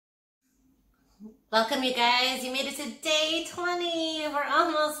Welcome, you guys. You made it to day 20. We're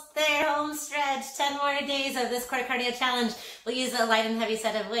almost there, home stretch. 10 more days of this core cardio challenge. We'll use a light and heavy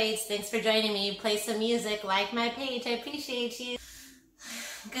set of weights. Thanks for joining me. Play some music, like my page. I appreciate you.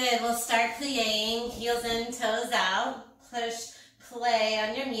 Good. We'll start playing. Heels in, toes out. Push play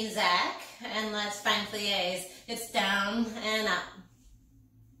on your music. And let's find plies. It's down and up.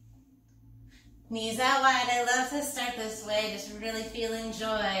 Knees out wide. I love to start this way. Just really feeling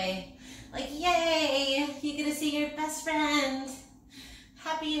joy. Like, yay, you get to see your best friend.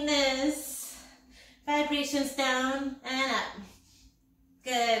 Happiness. Vibrations down and up.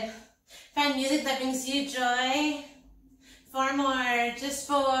 Good. Find music that brings you joy. 4 more, just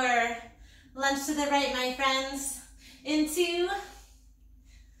 4. Lunge to the right, my friends. In 2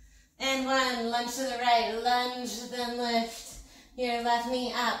 and 1. Lunge to the right, lunge, then lift your left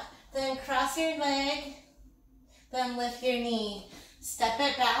knee up. Then cross your leg, then lift your knee. Step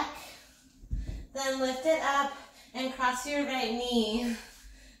it back. Then lift it up and cross your right knee.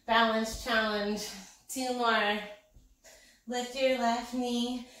 Balance challenge. 2 more. Lift your left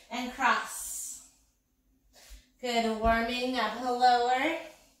knee and cross. Good. Warming up. Lower.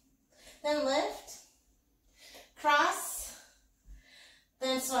 Then lift. Cross.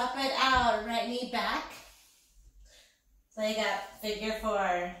 Then swap it out. Right knee back. Leg up. Figure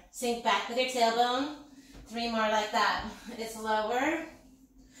 4. Sink back with your tailbone. 3 more like that. It's lower.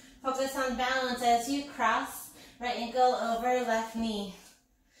 Focus on balance as you cross, right ankle over left knee.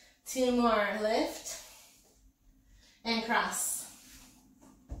 2 more, lift and cross.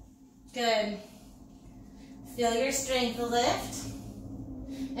 Good. Feel your strength, lift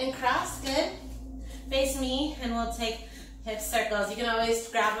and cross, good. Face me and we'll take hip circles. You can always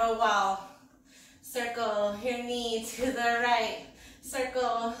grab a wall. Circle your knee to the right.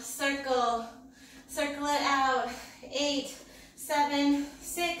 Circle, circle, circle it out. 8, 7,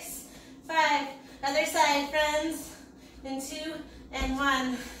 6, 5. Other side, friends. In 2 and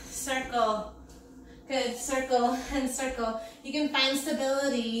 1. Circle. Good. Circle and circle. You can find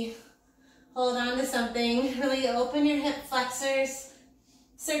stability. Hold on to something. Really open your hip flexors.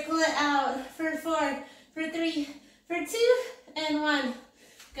 Circle it out for 4, for 3, for 2 and 1.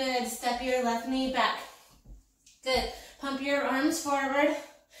 Good. Step your left knee back. Good. Pump your arms forward.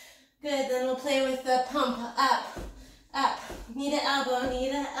 Good. Then we'll play with the pump up. Up, knee to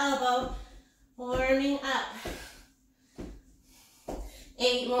elbow, warming up.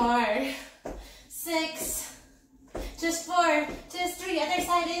 8 more, 6, just 4, just 3, other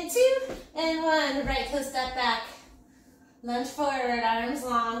side in 2, and 1, right toe step back. Lunge forward, arms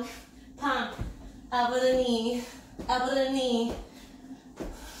long, pump, elbow to knee,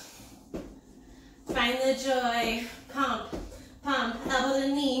 find the joy, pump, pump, elbow to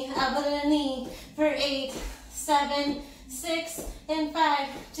knee, for 8, 7, 6, and 5,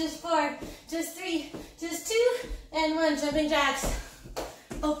 just 4, just 3, just 2, and 1, jumping jacks.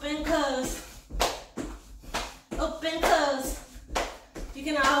 Open, close. Open, close. You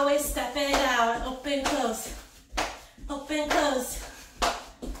can always step it out. Open, close. Open, close.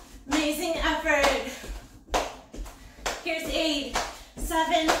 Amazing effort. Here's 8,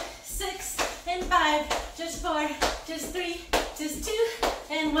 7, 6, and 5, just 4, just 3, just 2,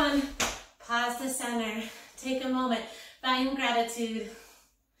 and 1. Pause to center. Take a moment, find gratitude.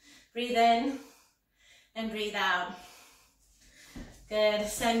 Breathe in and breathe out. Good.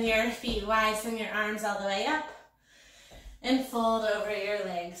 Send your feet wide, send your arms all the way up, and fold over your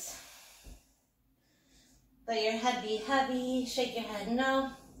legs. Let your head be heavy. Shake your head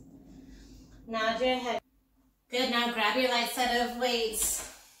no. Nod your head. Good. Now grab your light set of weights.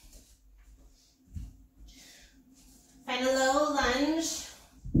 Find a low lunge.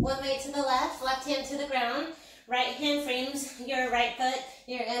 1 weight to the left hand to the ground. Right hand frames your right foot.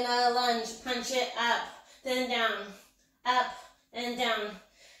 You're in a lunge. Punch it up, then down, up and down.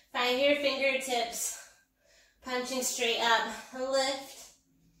 Find your fingertips. Punching straight up. Lift.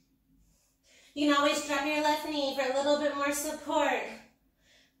 You can always drop your left knee for a little bit more support.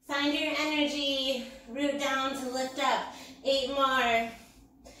 Find your energy. Root down to lift up. 8 more.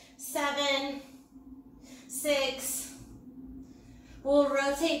 7, 6. We'll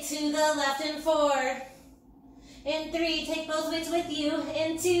rotate to the left in 4. In 3, take both weights with you.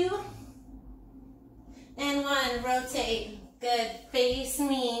 In 2. And 1, rotate. Good. Face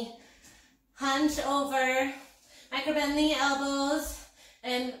me. Hunch over. Micro bend the elbows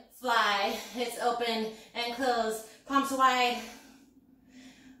and fly. It's open and close. Palms wide.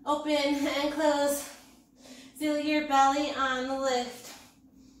 Open and close. Feel your belly on the lift.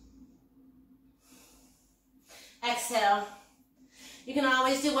 Exhale. You can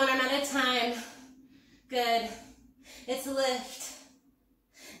always do 1 arm at a time. Good. It's lift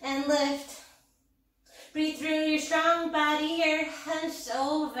and lift strong body, you're hunched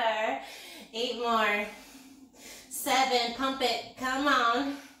over. 8 more. 7, pump it, come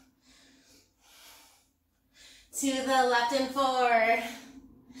on. To the left and 4.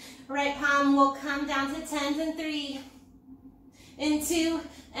 Right palm will come down to 10 and 3. In 2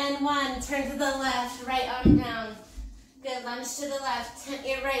 and 1, turn to the left, right arm down. Good, lunge to the left,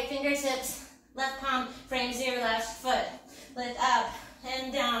 your right fingertips, left palm frames your left foot. Lift up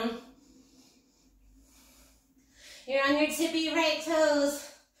and down. You're on your tippy right toes.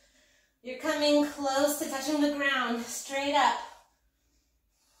 You're coming close to touching the ground, straight up.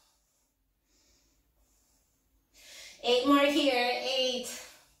 8 more here, 8,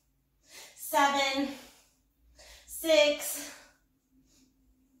 7, 6.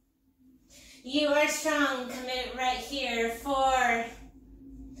 You are strong, commit right here, 4,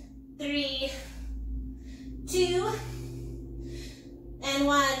 3, 2, and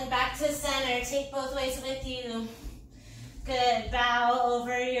 1. Back to center, take both ways with you. Good, bow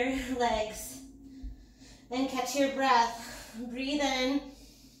over your legs and catch your breath. Breathe in,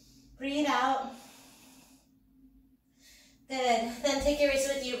 breathe out. Good, then take your wrist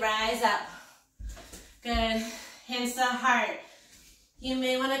with you, rise up. Good, hands to heart. You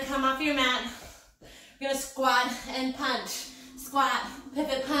may want to come off your mat. We're going to squat and punch. Squat,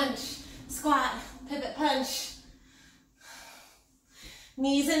 pivot, punch. Squat, pivot, punch.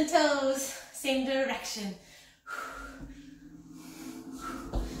 Knees and toes, same direction.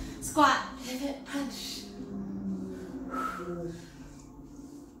 Squat, pivot, punch.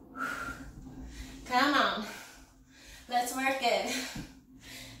 Come on. Let's work it.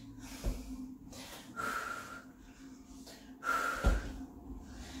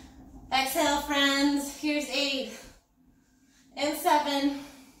 Exhale, friends. Here's 8 and 7,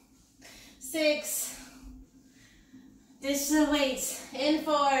 6. Dish the weights. In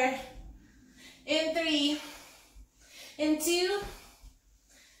 4, in 3, in 2,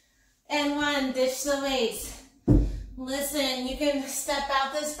 and 1. Dish the weights. Listen, you can step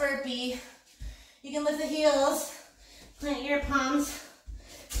out this burpee. You can lift the heels, plant your palms,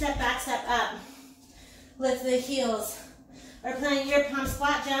 step back, step up. Lift the heels. Or plant your palms,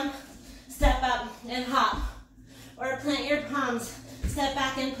 squat, jump, step up and hop. Or plant your palms, step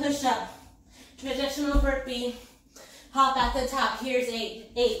back and push up. Traditional burpee, hop at the top. Here's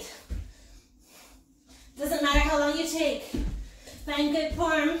 8. Doesn't matter how long you take. Find good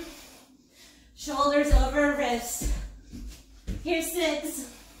form. Shoulders over wrists. Here's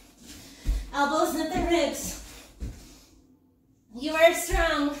 6. Elbows at the ribs. You are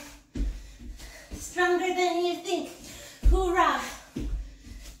strong. Stronger than you think. Hoorah.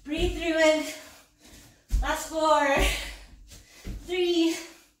 Breathe through it. Last 4, 3.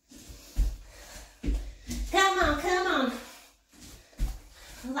 Come on, come on.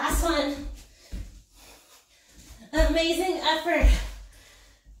 Last one. Amazing effort.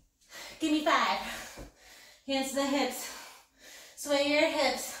 Give me 5. Hands to the hips. Sway your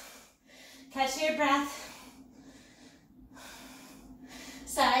hips. Catch your breath.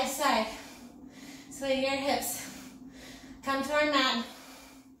 Side, side. Sway your hips. Come to our mat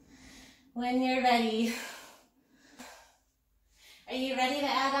when you're ready. Are you ready to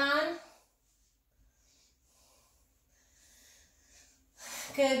add on?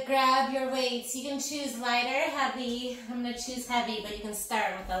 Good, grab your weights. You can choose lighter, heavy. I'm going to choose heavy, but you can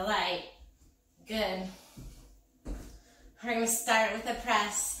start with a light. Good. We're going to start with a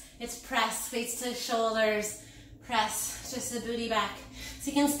press. It's press, weights to shoulders, press, just the booty back.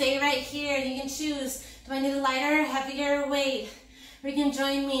 So you can stay right here. You can choose, do I need a lighter, heavier weight? Or you can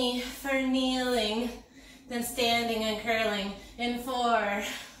join me for kneeling, then standing and curling. In 4,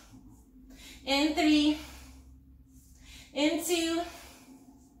 in 3, in 2,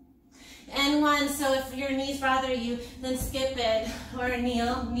 and 1. So if your knees bother you, then skip it. Or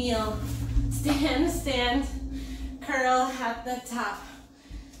kneel, kneel. Stand, stand. Curl at the top.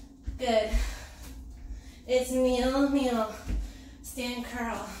 Good. It's kneel, kneel. Stand,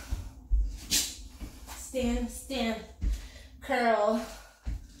 curl. Stand, stand. Curl.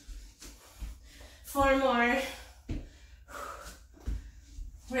 4 more.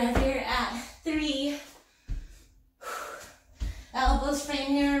 Right here at 3. Elbows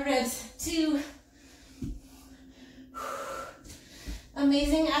frame your ribs. 2.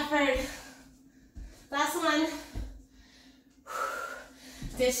 Amazing effort. Last one.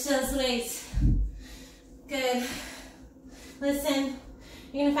 Dish those weights. Good. Listen,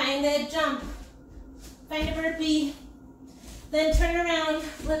 you're gonna find a jump. Find a burpee. Then turn around,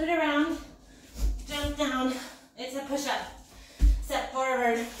 flip it around, jump down. It's a push-up. Step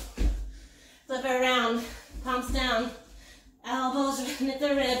forward, flip it around, palms down, elbows at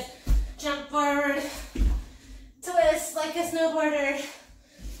the ribs, jump forward, twist, like a snowboarder.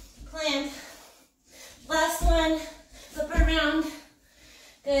 Plant. Last one, flip around.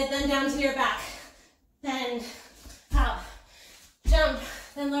 Good, then down to your back. Bend, hop, jump,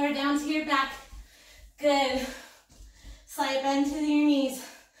 then lower down to your back. Good. Slight bend to your knees.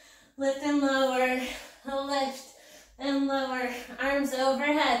 Lift and lower, lift and lower. Arms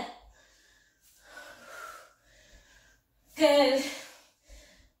overhead. Good.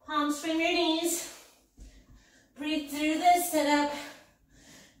 Palms from your knees. Breathe through this sit-up.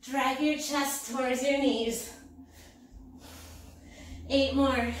 Drag your chest towards your knees. 8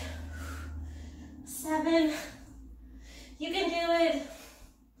 more. 7. You can do it.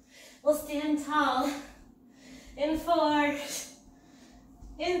 We'll stand tall. In 4.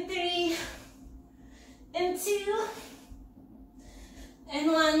 In 3. In 2.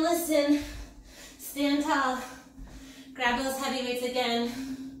 And 1. Listen. Stand tall. Grab those heavy weights again.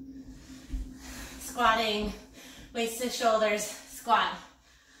 Squatting. Waist to shoulders. Squat.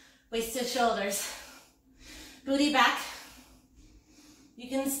 Waist to shoulders. Booty back. You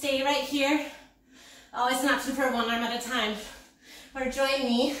can stay right here. Always an option for one arm at a time. Or join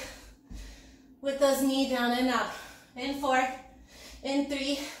me with those knees down and up. In 4, in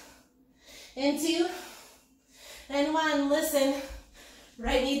 3, in 2, and 1. Listen.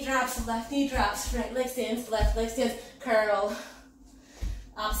 Right knee drops, left knee drops. Right leg stands, left leg stands. Curl.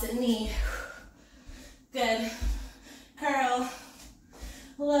 Opposite knee. Good. Curl.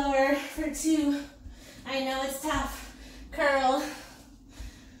 Lower for 2. I know it's tough. Curl.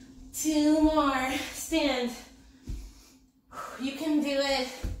 2 more. Stand. You can do it.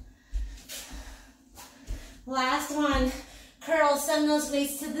 Last one. Curl. Send those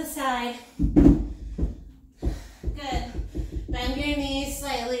weights to the side. Good. Bend your knees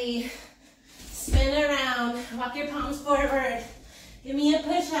slightly. Spin around. Walk your palms forward. Give me a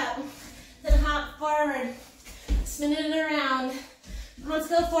push-up. Then hop forward. Spin it around. Palms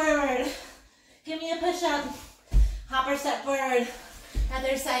go forward. Give me a push-up. Hop or step forward.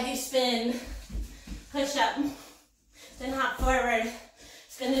 Other side you spin. Push up. Then hop forward.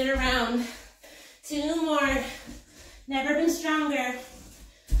 Spin it around. 2 more. Never been stronger.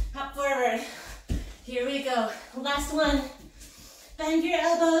 Hop forward. Here we go. Last one. Bend your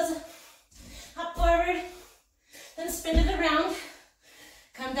elbows. Hop forward. Then spin it around.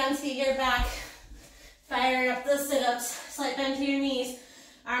 Come down to your back. Fire up those sit-ups. Slight bend to your knees.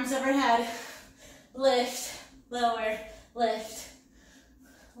 Arms overhead. Lift, lower, lift.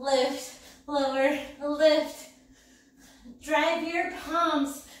 Lift, lower, lift. Drive your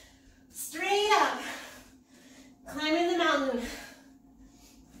palms straight up. Climbing the mountain.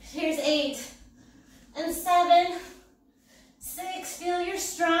 Here's 8 and 7, 6. Feel your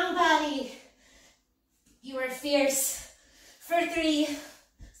strong body. You are fierce. For 3,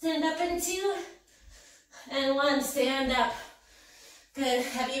 stand up in 2, and 1, stand up. Good,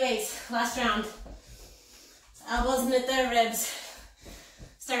 heavy weights. Last round. Elbows knit their ribs.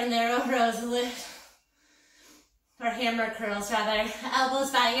 Start in narrow rows, lift, or hammer curls rather. Elbows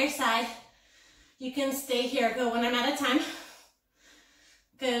by your side. You can stay here, go 1 arm at a time.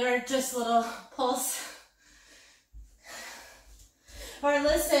 Good, or just a little pulse. Or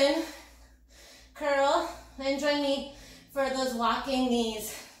listen, curl, and join me for those walking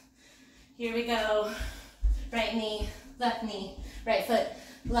knees. Here we go. Right knee, right foot,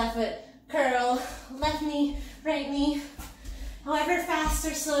 left foot. Curl, left knee, right knee. However fast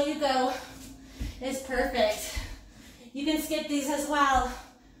or slow you go is perfect. You can skip these as well.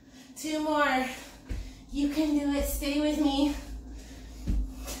 2 more. You can do it. Stay with me.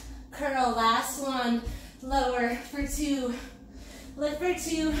 Curl, last one. Lower for 2. Lift for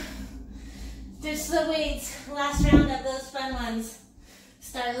 2. Ditch the weights. Last round of those fun ones.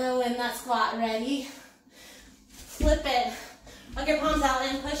 Start low in that squat. Ready? Flip it. Walk your palms out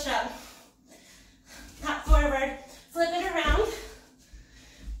and push up. Hop forward. Flip it around.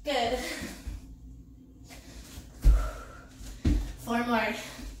 Good. 4 more.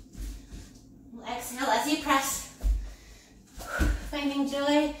 Exhale as you press. Finding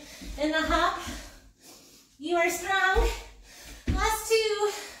joy in the hop. You are strong. Last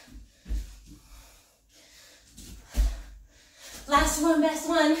 2. Last one, best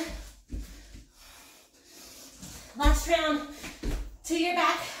one. Last round. To your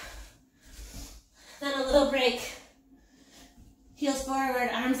back. Then a little break. Heels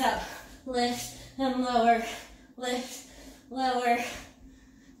forward, arms up. Lift and lower. Lift, lower.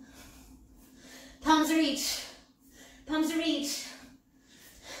 Palms reach. Palms reach.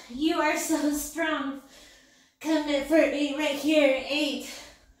 You are so strong. Commit for 8 right here. 8,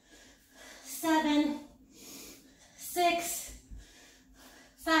 7, 6,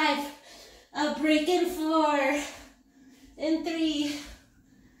 5. A break in 4, in 3,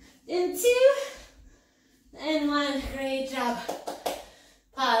 in 2, and 1. Great job.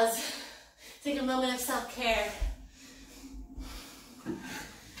 Pause. Take a moment of self-care.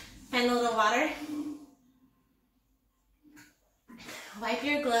 Find a little water. Wipe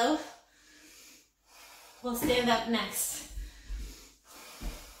your glow. We'll stand up next.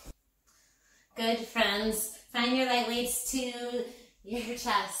 Good, friends. Find your light weights to your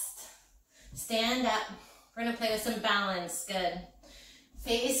chest. Stand up. We're gonna play with some balance. Good.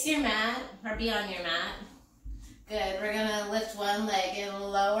 Face your mat, or be on your mat. Good. We're gonna lift one leg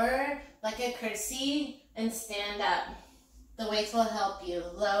and lower like a curtsy and stand up. The weights will help you.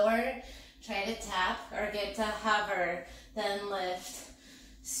 Lower, try to tap or get to hover, then lift.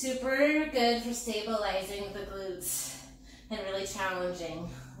 Super good for stabilizing the glutes and really challenging.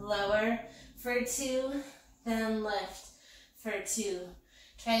 Lower for 2, then lift for 2.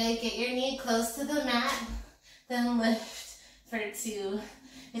 Try to get your knee close to the mat, then lift for 2.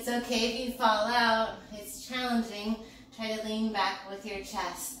 It's okay if you fall out. It's challenging. Try to lean back with your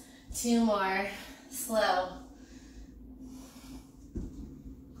chest. 2 more. Slow.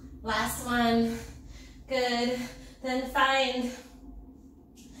 Last one. Good. Then find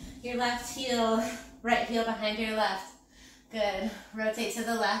your left heel, right heel behind your left. Good. Rotate to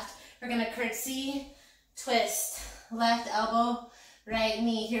the left. We're going to curtsy, twist. Left elbow, right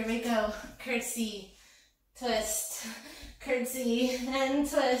knee. Here we go. Curtsy, twist, curtsy, and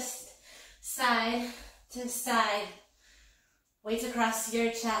twist. Side to side. Weights across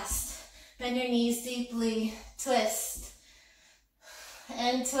your chest. Bend your knees deeply. Twist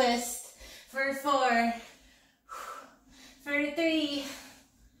and twist for 4, for 3,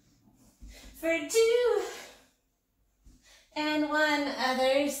 for 2, and 1.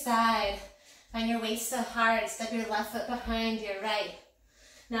 Other side. Find your waist to heart. Step your left foot behind your right.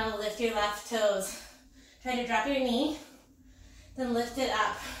 Now lift your left toes. Try to drop your knee, then lift it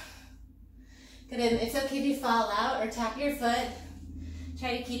up. Good. And it's okay if you fall out or tap your foot.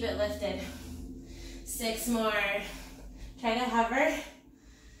 Try to keep it lifted. 6 more. Try to hover.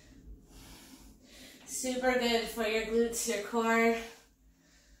 Super good for your glutes, your core,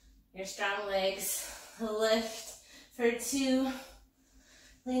 your strong legs. Lift for 2.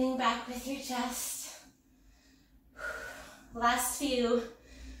 Leaning back with your chest. Last few.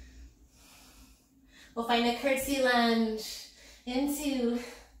 We'll find a curtsy lunge. In 2.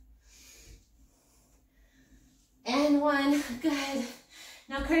 And 1. Good.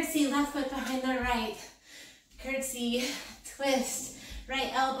 Now curtsy, left foot behind the right. Curtsy, twist,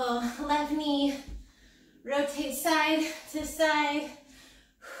 right elbow, left knee. Rotate side to side.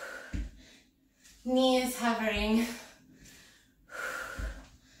 Knee is hovering.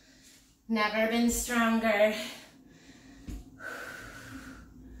 Never been stronger.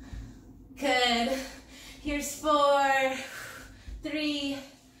 Good. Here's 4, 3,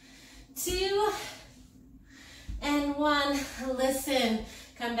 2, and 1. Listen.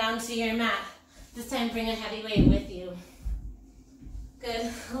 Come down to your mat. This time bring a heavy weight with you.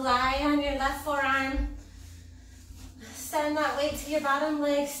 Good. Lie on your left forearm. Send that weight to your bottom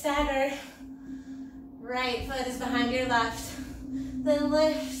leg. Stagger. Right foot is behind your left. Then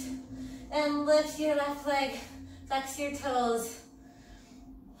lift. And lift your left leg. Flex your toes.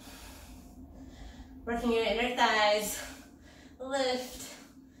 Working your inner thighs. Lift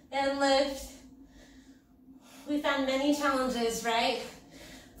and lift. We found many challenges, right?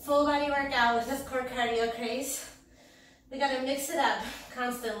 Full body workout with this core cardio craze. We gotta mix it up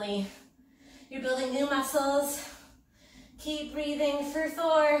constantly. You're building new muscles. Keep breathing for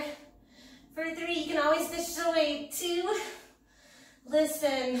 4. For 3, you can always ditch the weight. 2.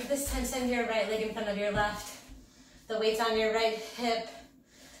 Listen, this time send your right leg in front of your left. The weight's on your right hip.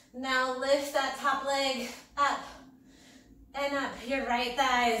 Now lift that top leg up and up. Your right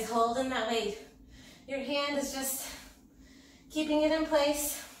thigh is holding that weight. Your hand is just keeping it in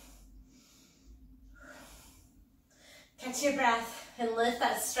place. Catch your breath and lift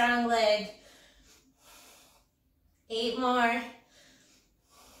that strong leg. 8 more.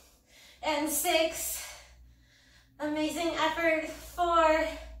 And 6. Amazing effort. 4,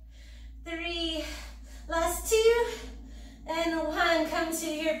 3, last 2, and 1. Come to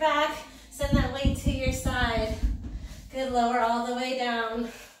your back. Send that weight to your side. Good. Lower all the way down.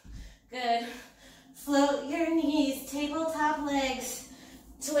 Good. Float your knees. Tabletop legs.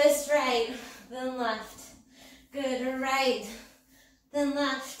 Twist right, then left. Good. Right, then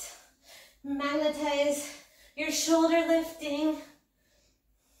left. Magnetize your shoulder lifting.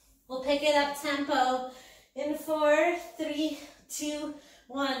 We'll pick it up tempo. In 4, 3, 2,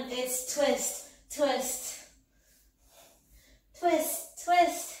 1. It's twist, twist, twist,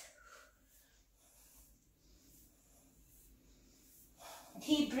 twist.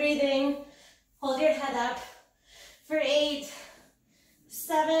 Keep breathing. Hold your head up for 8,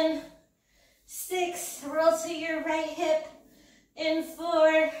 7, 6. Roll to your right hip. In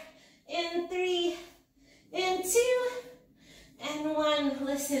 4, in 3, in 2, and 1.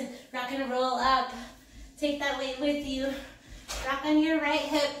 Listen, rock and roll up. Take that weight with you. Rock on your right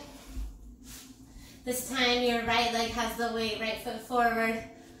hip. This time your right leg has the weight, right foot forward.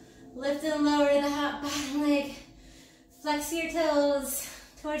 Lift and lower the bottom leg. Flex your toes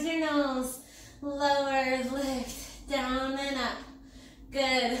towards your nose. Lower, lift, down and up.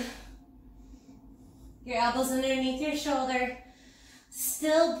 Good. Your elbows underneath your shoulder.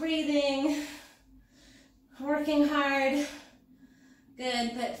 Still breathing. Working hard.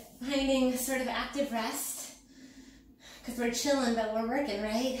 Good, but finding sort of active rest. Because we're chilling, but we're working,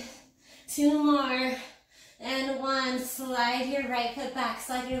 right? 2 more. And 1. Slide your right foot back.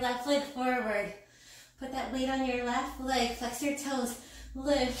 Slide your left leg forward. Put that weight on your left leg. Flex your toes.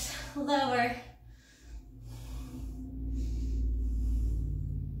 Lift, lower.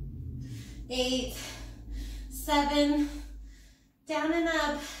 8, 7, down and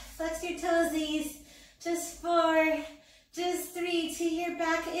up. Flex your toesies. Just 4, just 3 to your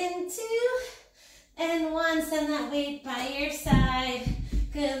back in 2, and 1. Send that weight by your side.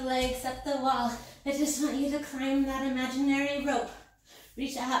 Good, legs up the wall. I just want you to climb that imaginary rope.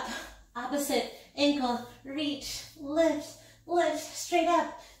 Reach up, opposite ankle, reach, lift, lift, straight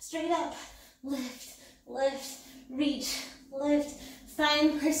up, lift, lift, reach, lift.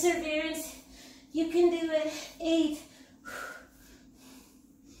 Find perseverance. You can do it. 8,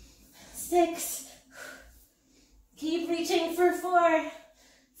 6, keep reaching for 4,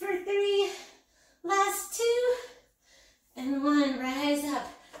 for 3, last 2, and 1. Rise up,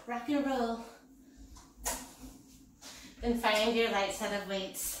 rock and roll. Then find your light set of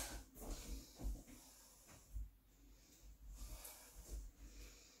weights.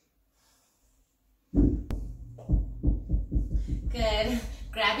 Good.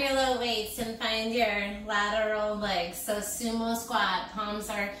 Grab your low weights and find your lateral legs. So sumo squat, palms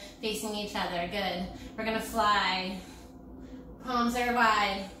are facing each other. Good. We're gonna fly. Palms are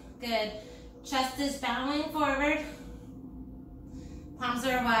wide. Good. Chest is bowing forward. Palms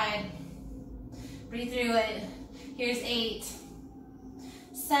are wide. Breathe through it. Here's 8,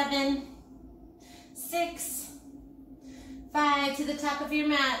 7, 6, 5 to the top of your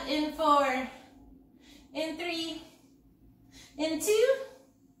mat. In 4, in 3, in 2,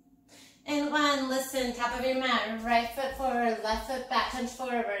 and 1. Listen, top of your mat. Right foot forward, left foot back. Punch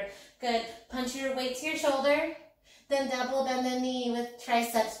forward. Good. Punch your weight to your shoulder. Then double bend the knee with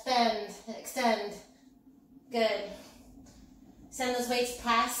triceps. Bend, extend. Good. Send those weights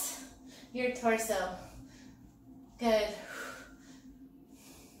past your torso. Good.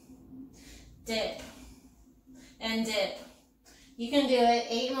 Dip. And dip. You can do it.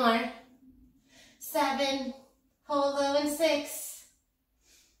 8 more. 7. Hold low in 6.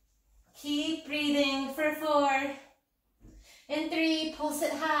 Keep breathing for 4. In 3. Pulse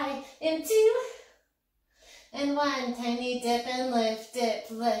it high. In 2. And 1. Tiny dip and lift.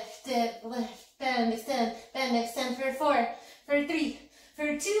 Dip, lift, dip, lift. Bend, extend for 4. For 3.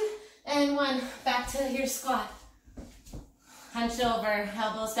 For 2. And 1. Back to your squat. Hunch over,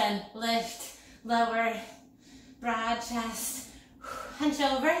 elbows bend, lift, lower, broad chest. Hunch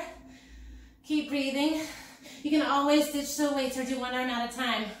over, keep breathing. You can always ditch the weights or do 1 arm at a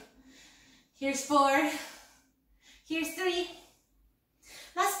time. Here's 4, here's 3,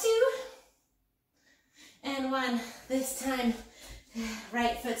 last 2, and 1. This time,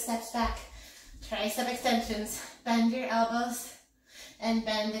 right foot steps back, tricep extensions. Bend your elbows and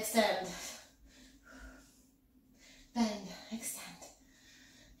bend, extend. Bend, extend,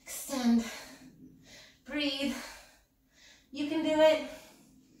 extend, breathe. You can do it.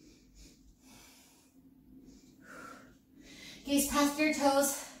 Gaze past your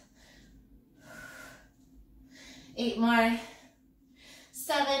toes. 8 more.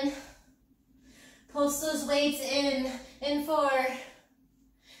 7. Pulse those weights in 4,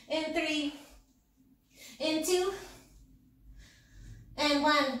 in 3, in 2, and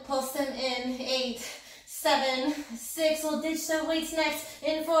 1. Pulse them in 8. 7, 6, we'll ditch the weights next.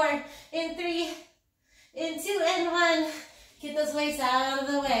 In 4, in 3, in 2, and 1. Get those weights out of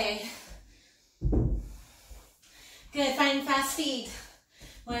the way. Good, find fast feet.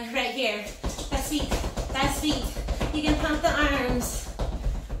 One right here. Fast feet, fast feet. You can pump the arms.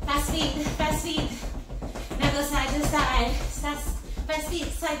 Fast feet, fast feet. Now go side to side. Fast feet,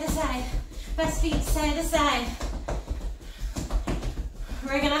 side to side. Fast feet, side to side.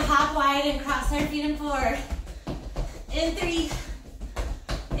 We're gonna hop wide and cross our feet in 4, in 3,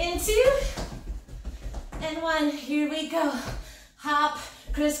 in 2, and 1. Here we go. hop,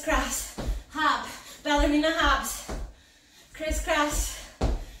 crisscross, hop, ballerina hops, crisscross,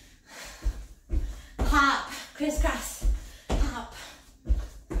 hop, crisscross, hop.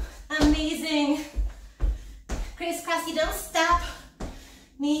 Amazing. Crisscross, you don't stop.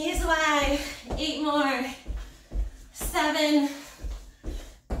 Knees wide. 8 more. 7.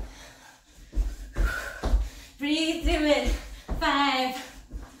 Breathe through it. 5,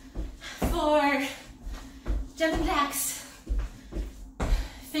 4, jumping jacks.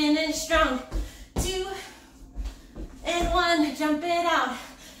 Finish strong. 2 and 1. Jump it out.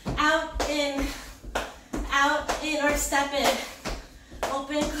 Out, in, or step it.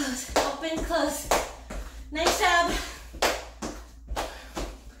 Open, close. Nice job.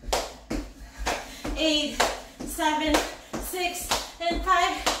 8, 7, 6, and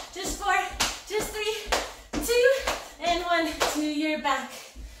 5. Just 4, just 3, 2, and 1 to your back.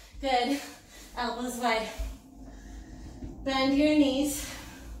 Good. Elbows wide. Bend your knees.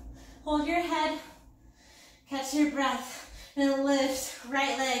 Hold your head. Catch your breath. And lift.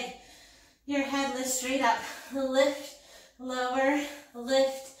 Right leg. Your head lifts straight up. Lift, lower,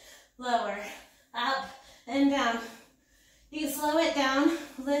 lift, lower. Up and down. You can slow it down.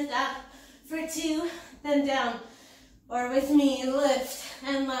 Lift up for 2, then down. Or with me, lift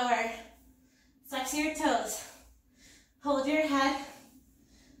and lower. Flex your toes. Hold your head.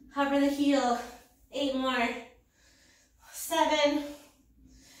 Hover the heel. 8 more. 7.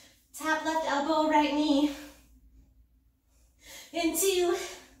 Tap left elbow, right knee. In 2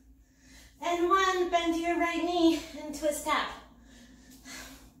 and 1. Bend your right knee and twist tap.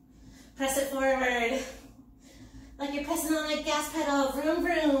 Press it forward. Like you're pressing on a gas pedal. Vroom,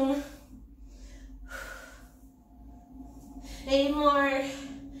 vroom. 8 more.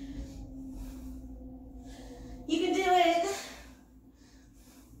 You can do it.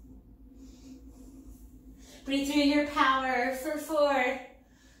 Breathe through your power for 4,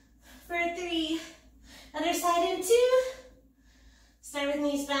 for 3. Other side in 2. Start with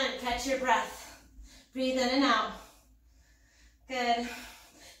knees bent. Catch your breath. Breathe in and out. Good.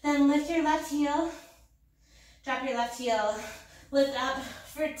 Then lift your left heel. Drop your left heel. Lift up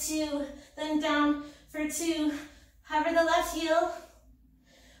for 2. Then down for 2. Hover the left heel.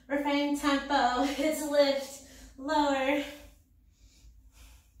 Refine tempo. It's lift, lower.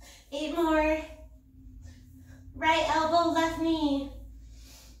 8 more. Right elbow, left knee.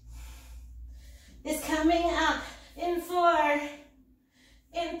 Is coming up in 4.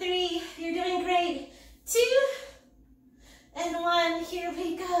 In 3. You're doing great. 2 and 1. Here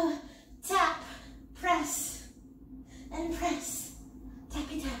we go. Tap, press, and press.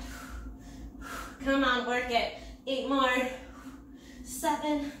 Tappy tap. Come on, work it. 8 more.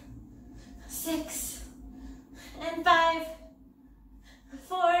 7, 6, and 5,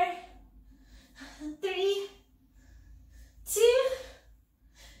 4, 3, 2,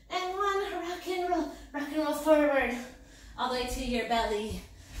 and 1. Rock and roll. Rock and roll forward. All the way to your belly.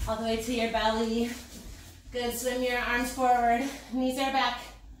 All the way to your belly. Good. Swim your arms forward. Knees are back.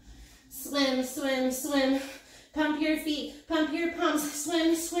 Swim, swim, swim. Pump your feet. Pump your palms.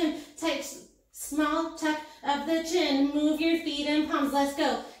 Swim, swim. Tight, small tuck of the chin. Move your feet and palms. Let's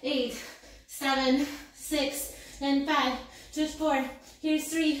go. 8, 7, 6, and 5. Just 4. Here's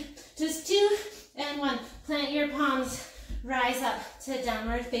 3. Just 2 and 1. Plant your palms. Rise up to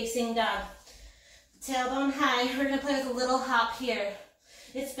downward facing dog. Tailbone high. We're going to play with a little hop here.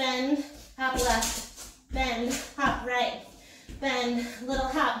 It's bend, hop left, bend, hop right, bend, little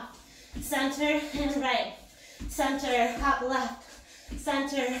hop, center and right, center, hop left,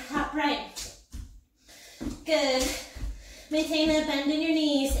 center, hop right. Good. Maintain a bend in your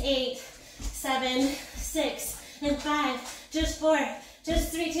knees. 8, 7, 6, and 5. Just 4,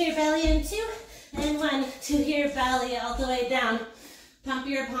 just 3 to your belly, and 2, and 1 to your belly, all the way down. Pump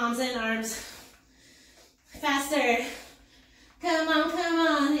your palms and arms. Faster. Come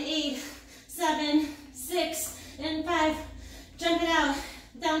on. 8, 7, 6, and 5. Jump it out.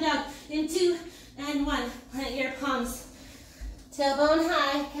 Down, down. In 2 and 1. Plant your palms. Tailbone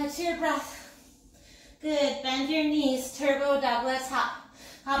high. Catch your breath. Good. Bend your knees. Turbo dog. Let's hop.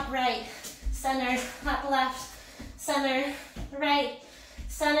 Hop right. Center. Hop left. Center. Right.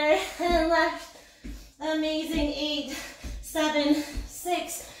 Center and left. Amazing. 8, 7,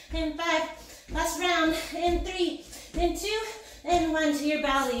 6, and 5. Last round. In 3, in 2, and 1 to your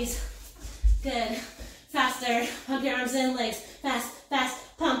bellies. Good. Faster. Pump your arms and legs. Fast,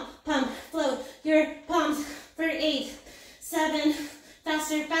 fast. Pump, pump. Float your palms for 8, 7.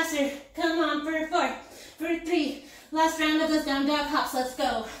 Faster, faster. Come on for 4, for 3. Last round of those down dog hops. Let's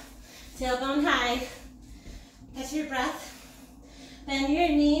go. Tailbone high. Catch your breath. Bend your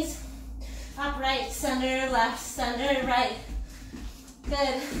knees. Upright, center, left, center, right.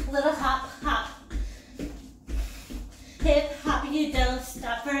 Good. Little hop, hop. Hip hop, you don't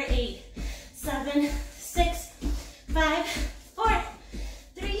stop for 8, 7, 6, 5, 4,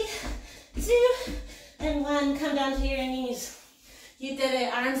 3, 2, and 1. Come down to your knees. You did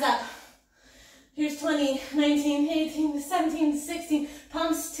it. Arms up. Here's 20, 19, 18, 17, 16.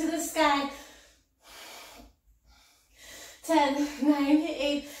 Pumps to the sky. 10, 9,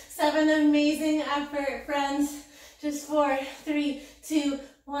 8, 7. Amazing effort, friends. Just 4, 3, 2,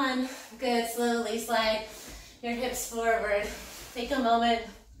 1. Good. Slowly slide your hips forward. Take a moment.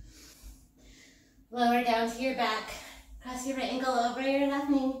 Lower down to your back. Cross your right ankle over your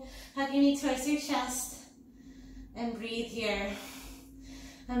left knee. Hug your knee towards your chest. And breathe here.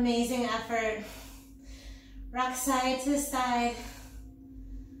 Amazing effort. Rock side to side.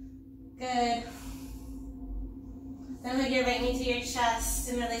 Good. Then hug your right knee to your chest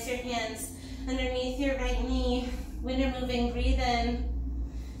and release your hands underneath your right knee. When you're moving, breathe in.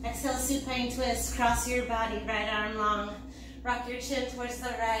 Exhale, supine twist. Cross your body, right arm long. Rock your chin towards the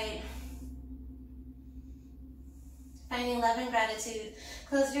right. Finding love and gratitude.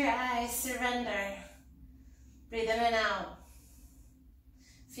 Close your eyes, surrender. Breathe in and out.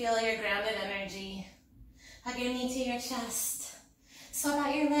 Feel your grounded energy. Hug your knee to your chest. Swap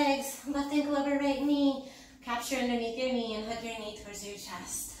out your legs. Left ankle over right knee. Capture underneath your knee and hug your knee towards your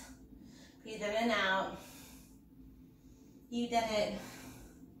chest. Breathe in and out. You did it.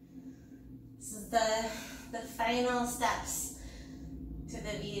 This is the final steps to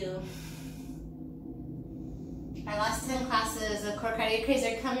the view. Our last 10 classes of core cardio craze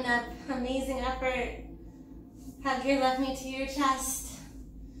are coming up. Amazing effort. Hug your left knee to your chest.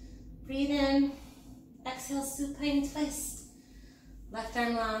 Breathe in. Exhale, supine twist. Left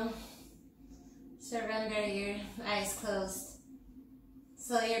arm long. Surrender, your eyes closed.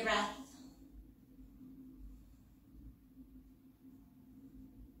 Slow your breath.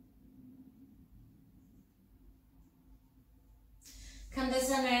 Come to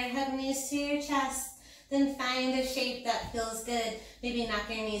center, hug knees to your chest. Then find a shape that feels good. Maybe knock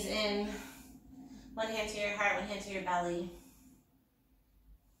your knees in. One hand to your heart, one hand to your belly.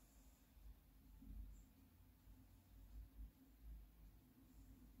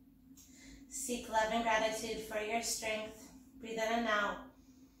 Seek love and gratitude for your strength. Breathe in and out.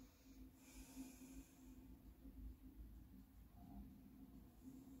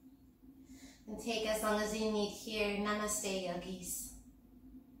 And take as long as you need here. Namaste, yogis.